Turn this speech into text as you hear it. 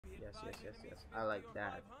Yes. I like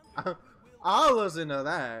that. I'll listen to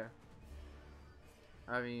that.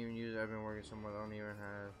 I haven't even used it. I've been working somewhere I don't even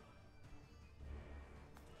have.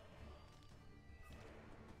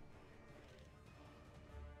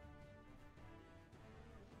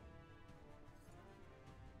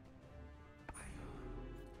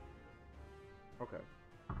 Okay.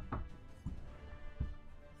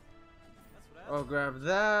 Oh, grab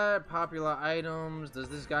that. Popular items. Does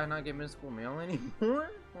this guy not get mystical mail anymore?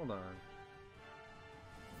 Hold on.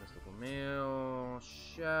 Mystical mail.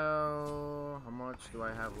 Shell. How much do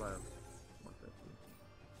I have left? 150.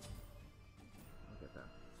 Look at that.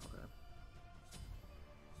 Okay.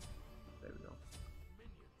 There we go.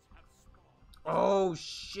 Oh,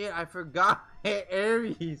 shit. I forgot.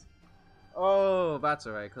 Aries. Oh, that's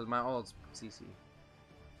alright. Because my ult's CC.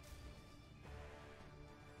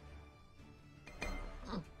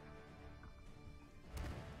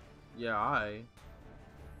 Yeah,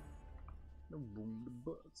 no boom the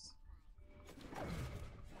bus.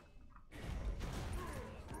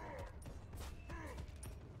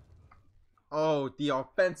 Oh, the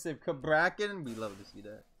offensive Kabraken. We love to see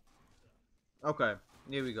that. Okay,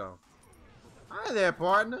 here we go. Hi there,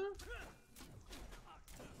 partner.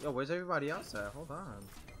 Yo, where's everybody else at? Hold on.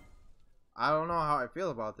 I don't know how I feel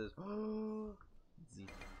about this. Z.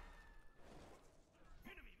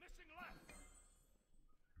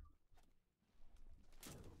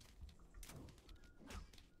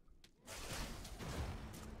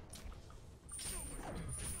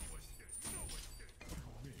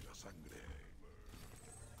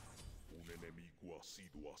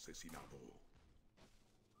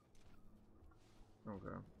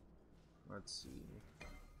 Okay. Let's see.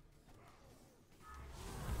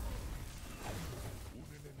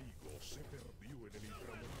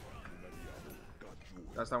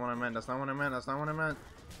 That's not what I meant. That's not what I meant. That's not what I meant.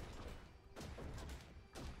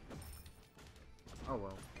 Oh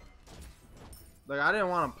well. Like, I didn't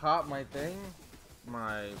want to pop my thing,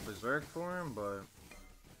 my berserk for him, but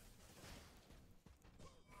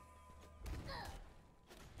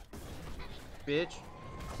bitch.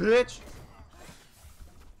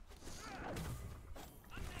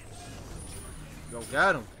 Yo,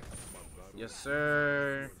 got him. Yes,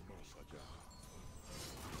 sir.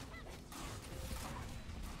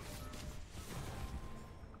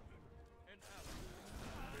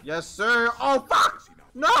 Yes, sir. Oh, fuck!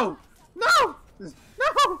 No! No!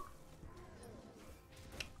 No!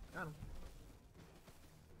 Got him.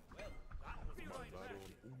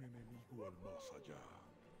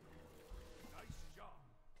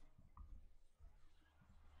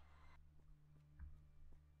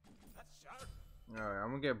 Alright, I'm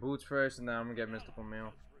gonna get boots first, and then I'm gonna get mystical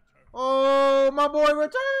mail. Oh, my boy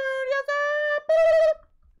returned! Yes,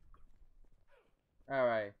 sir!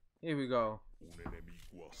 Alright, here we go.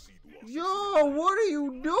 Yo, what are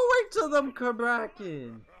you doing to them,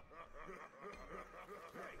 Kabraken?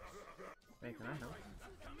 Hey, can I help?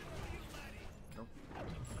 Nope.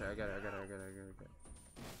 Okay, I got it.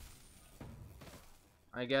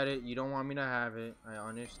 I get it. You don't want me to have it. I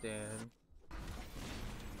understand.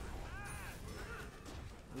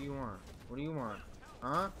 What do you want? What do you want?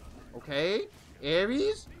 Huh? Okay.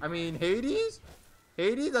 Aries? I mean, Hades?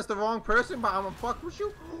 Hades? That's the wrong person, but I'm gonna fuck with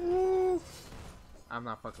you? Ooh. I'm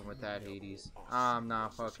not fucking with that, Hades. I'm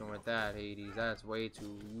not fucking with that, Hades. That's way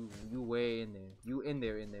too... You way in there. You in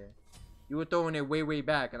there. You were throwing it way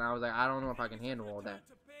back, and I was like, I don't know if I can handle all that.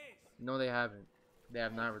 No, they haven't. They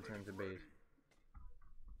have not returned to base.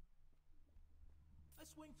 I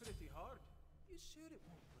swing pretty hard. You sure it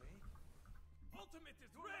won't break? Ultimate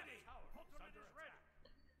is ready!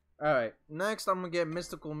 Alright, next I'm gonna get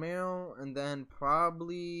mystical mail, and then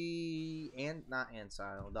probably not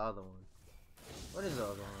Ansile, the other one. What is the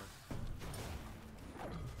other one?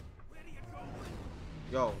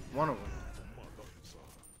 Yo, one of them.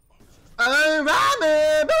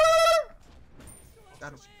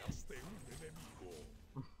 Got him.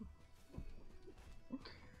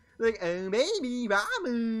 Like, oh baby,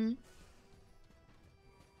 Rami.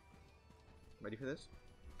 Ready for this?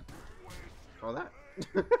 All that?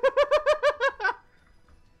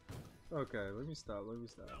 Okay, let me stop.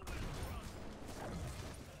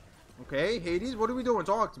 Okay, Hades, what are we doing?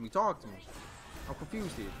 Talk to me. I'm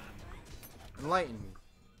confused here. Enlighten me.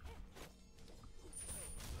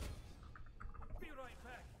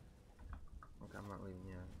 Okay, I'm not leaving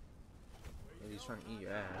yet. Maybe he's trying to eat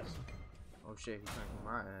your ass. Oh shit, he's trying to eat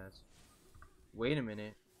my ass. Wait a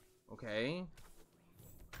minute. Okay.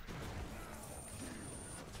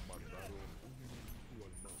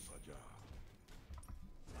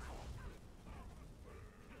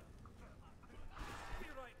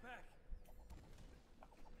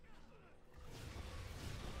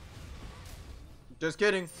 Just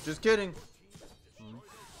kidding. Just kidding.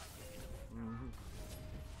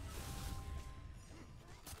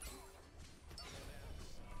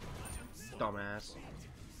 Dumbass.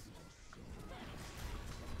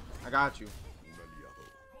 I got you.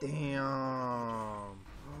 Damn.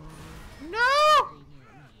 No!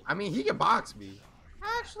 I mean, he can box me.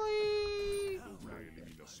 Actually.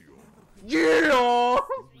 Yeah!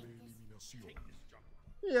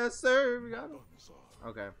 Yes, sir. We got him.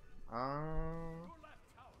 Okay.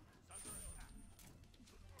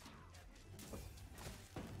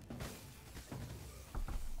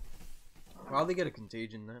 Probably get a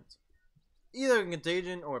contagion next. Either a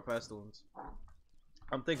contagion or a pestilence.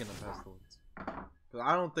 I'm thinking of pestilence. Cause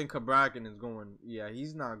I don't think Kabrakan is going. Yeah,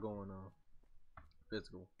 he's not going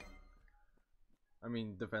physical. I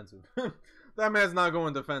mean defensive. That man's not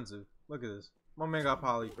going defensive. Look at this. My man got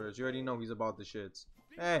poly first. You already know he's about the shits.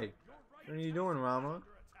 Hey, what are you doing, Rama?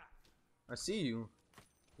 I see you.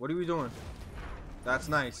 What are we doing? That's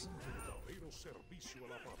nice.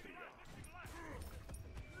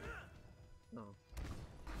 No.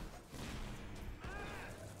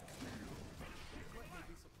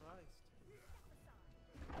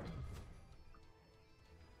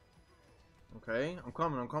 Okay, I'm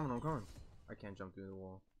coming. I can't jump through the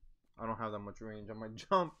wall. I don't have that much range on my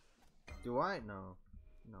jump. Do I? No.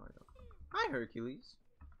 No, I don't. Hi, Hercules.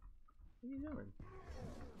 What are you doing?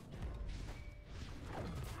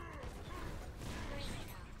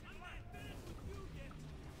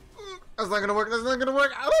 That's not gonna work. That's not gonna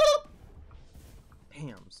work. Oh!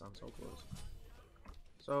 Damn, son, so close.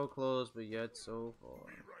 So close, but yet so far.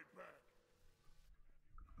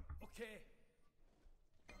 Okay.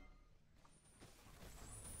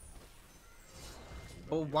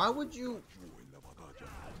 But why would you?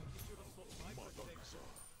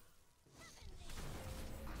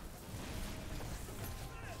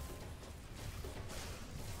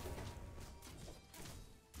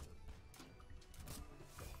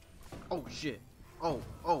 Oh shit. Oh.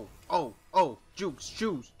 Jukes,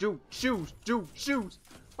 shoes.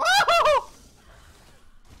 Oh!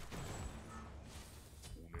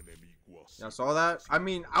 Y'all saw that? I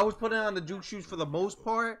mean, I was putting on the Juke shoes for the most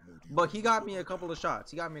part, but he got me a couple of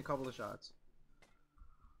shots. What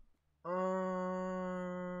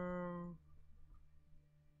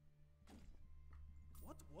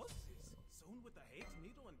was this? Zone with the hate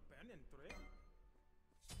needle and pen and thread?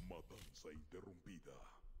 Matanza interrumpida.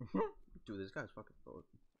 Dude, this guy's fucking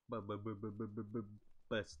busted.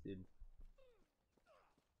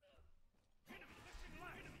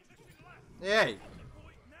 Hey!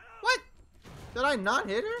 What? Did I not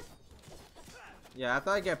hit her? Yeah,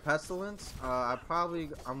 after I get pestilence, I'm probably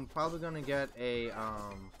gonna get a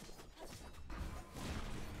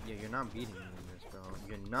Yeah, you're not beating me in this, bro.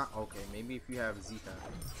 You're not. Okay, maybe if you have Zika.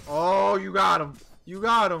 Oh, you got him. You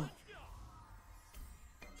got him.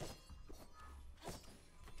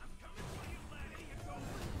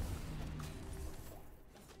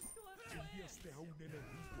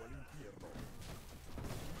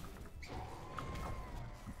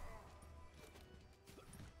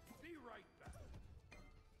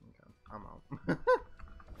 I'm out.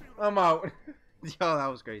 I'm out. Yo, that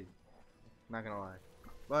was crazy. Not gonna lie.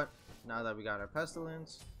 But now that we got our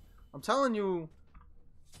pestilence, I'm telling you,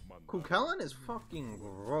 Kukelin is fucking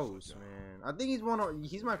gross, man. I think he's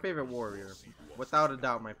my favorite warrior. Without a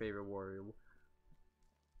doubt, my favorite warrior. Look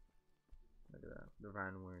at that.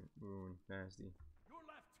 Divine Ruin. Nasty. Your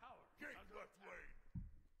left tower.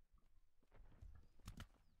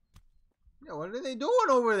 Yo, what are they doing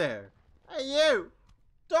over there? Hey, you!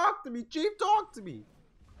 Talk to me, Chief. Talk to me.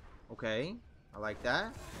 Okay, I like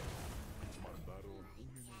that.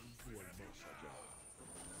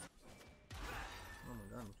 Oh my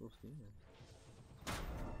god, I'm so scared.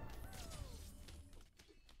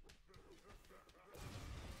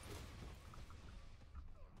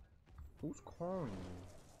 Who's calling me?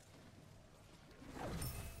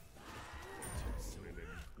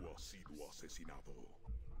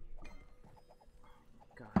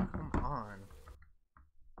 God, come on.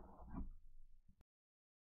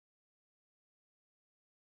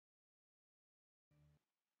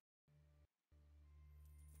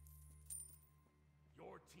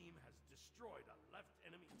 Your team has destroyed a left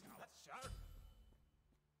enemy tower. That's sharp.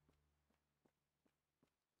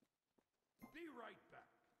 Be right back.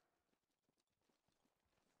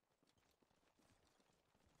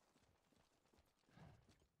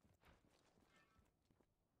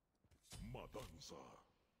 Matanza.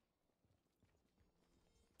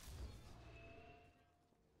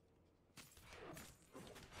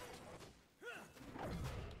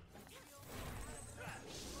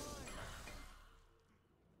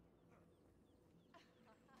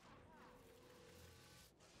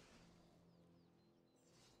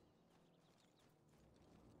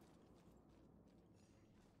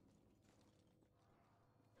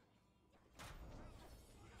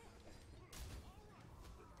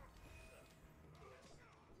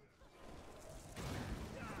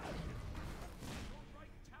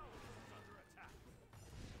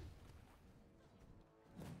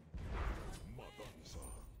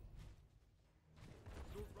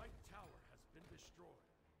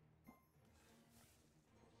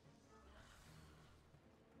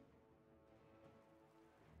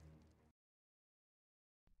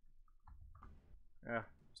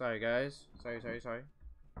 Sorry guys. Sorry. It's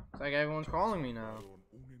like everyone's calling me now.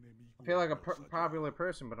 I feel like a popular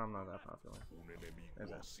person, but I'm not that popular. There's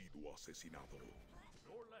that.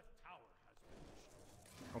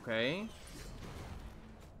 Okay.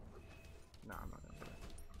 Nah, I'm not gonna do that.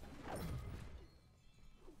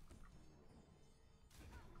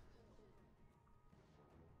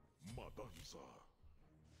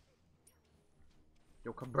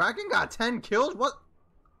 Yo, Kabrakan got 10 kills? What?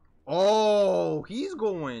 Oh, he's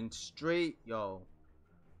going straight. Yo,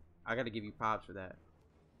 I gotta give you props for that.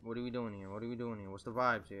 What are we doing here? What's the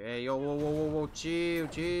vibes here? Hey, yo, whoa. Chill.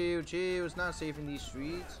 It's not safe in these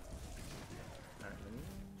streets. Alright, let me...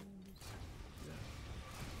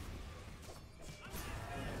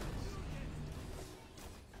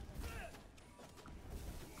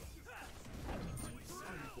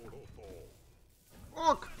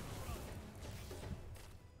 Look!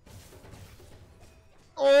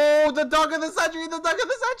 Oh, the dunk of the century!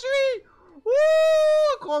 Woo!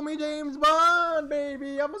 Call me James Bond,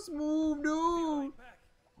 baby. I'm a smooth dude.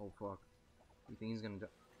 Oh, fuck. You think he's gonna die?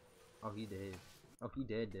 Oh, he did. Oh, he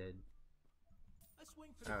dead.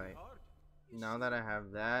 Alright. Now that I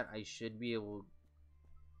have that, I should be able...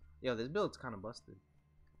 Yo, this build's kind of busted.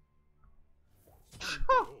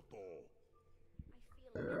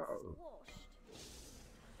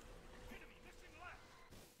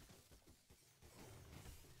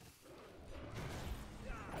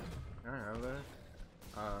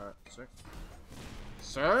 Sir?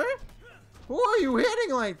 Sir? Who are you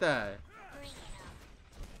hitting like that?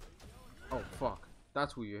 Oh, fuck.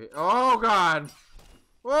 That's who you hit. Oh, God.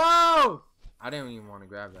 Whoa! I didn't even want to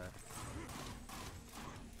grab that.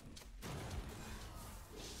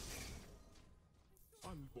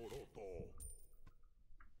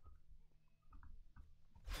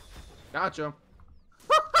 Gotcha.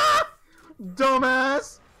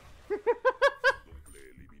 Dumbass!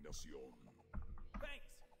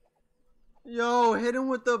 Yo, hit him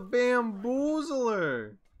with the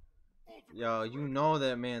bamboozler. Yo, you know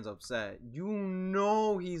that man's upset. You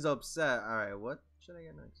know he's upset. Alright, what should I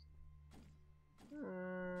get next?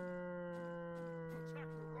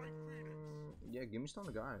 Yeah, give me Stone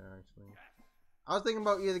of Gaia, actually. I was thinking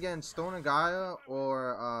about either getting Stone of Gaia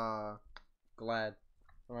or Glad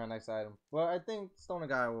for my next item. But I think Stone of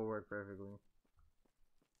Gaia will work perfectly.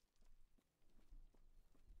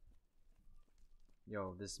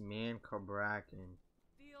 Yo, this man Kabrakan.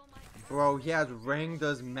 Bro, he has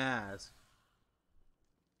Rangda's mask.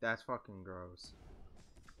 That's fucking gross.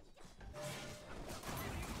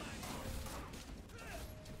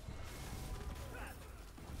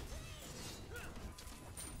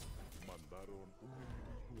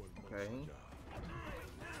 Okay.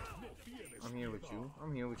 I'm here with you.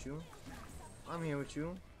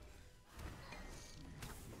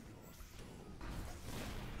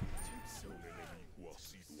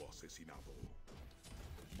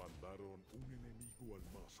 Mandaron un enemigo al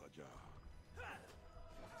más allá.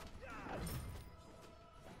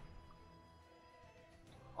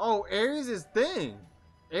 Oh, Ares is thing.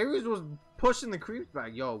 Ares was pushing the creeps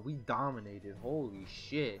back. Yo, we dominated. Holy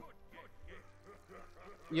shit.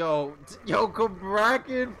 Yo,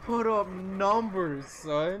 Kabrakan put up numbers,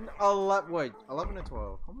 son. 11 to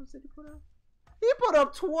 12. How much did he put up? He put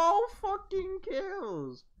up 12 fucking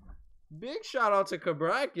kills. Big shout out to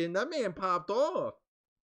Kabrakan. That man popped off.